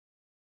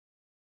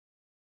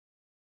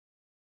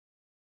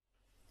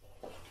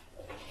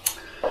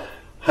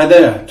Hi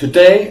there,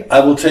 today I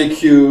will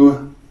take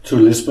you to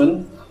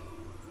Lisbon,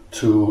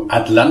 to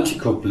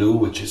Atlantico Blue,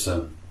 which is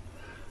a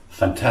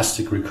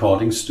fantastic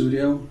recording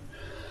studio.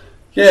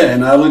 Yeah,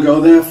 and I will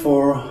go there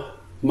for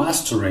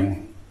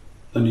mastering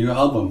the new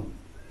album,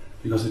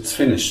 because it's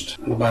finished.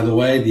 And by the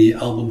way, the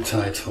album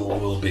title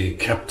will be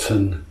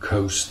Captain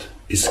Coast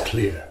is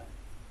Clear.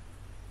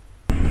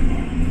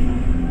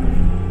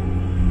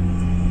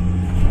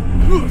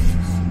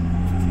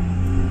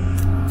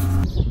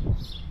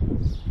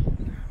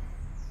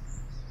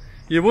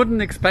 You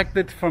wouldn't expect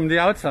it from the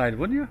outside,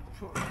 would you?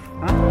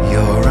 Huh?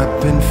 You're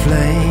up in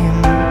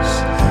flames,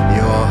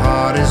 your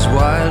heart is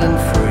wild and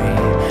free.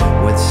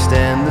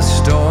 Withstand the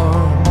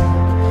storm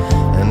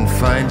and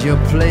find your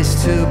place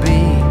to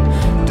be.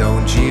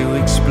 Don't you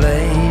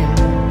explain,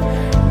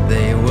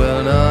 they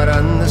will not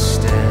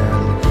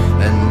understand.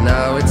 And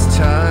now it's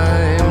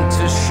time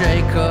to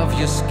shake off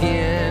your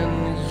skin.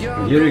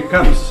 And here he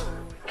comes,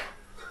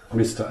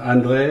 Mr.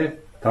 Andre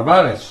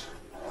Tavares,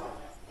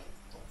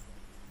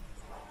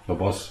 the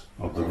boss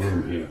of the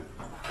room here.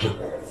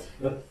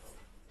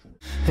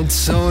 It's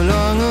so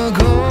long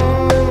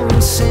ago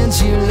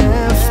since you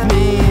left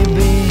me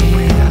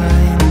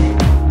behind.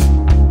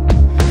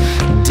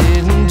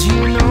 Didn't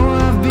you know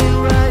I've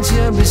been right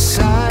here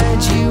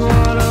beside you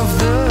all of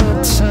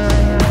the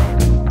time?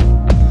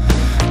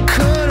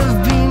 Could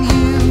have been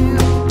you,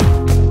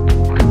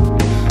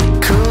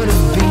 could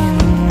have been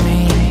me.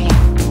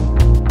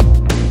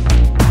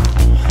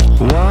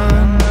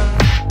 One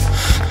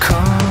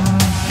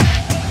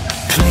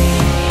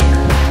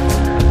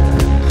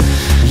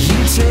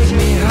take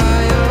me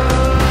higher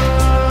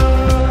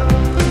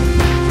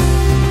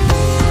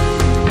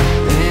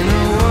in a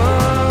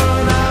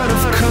world out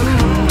of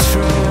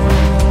control.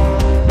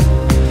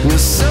 You're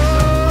so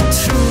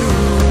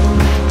true,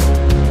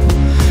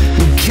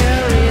 you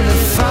carry the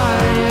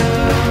fire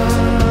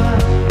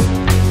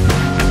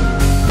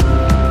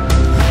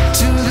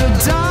to the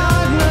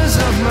darkness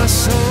of my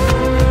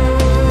soul.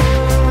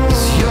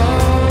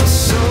 You're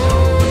so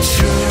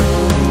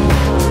true,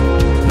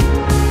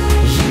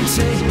 you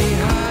take me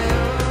higher.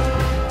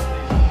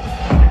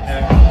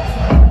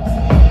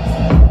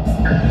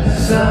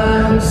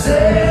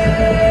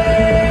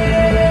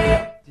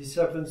 This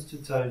happens 2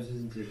 times,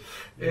 isn't it?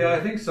 Yeah, I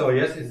think so,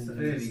 yes,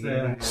 it's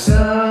there.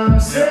 Some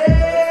say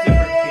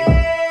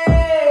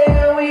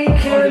we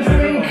can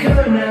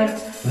reconnect.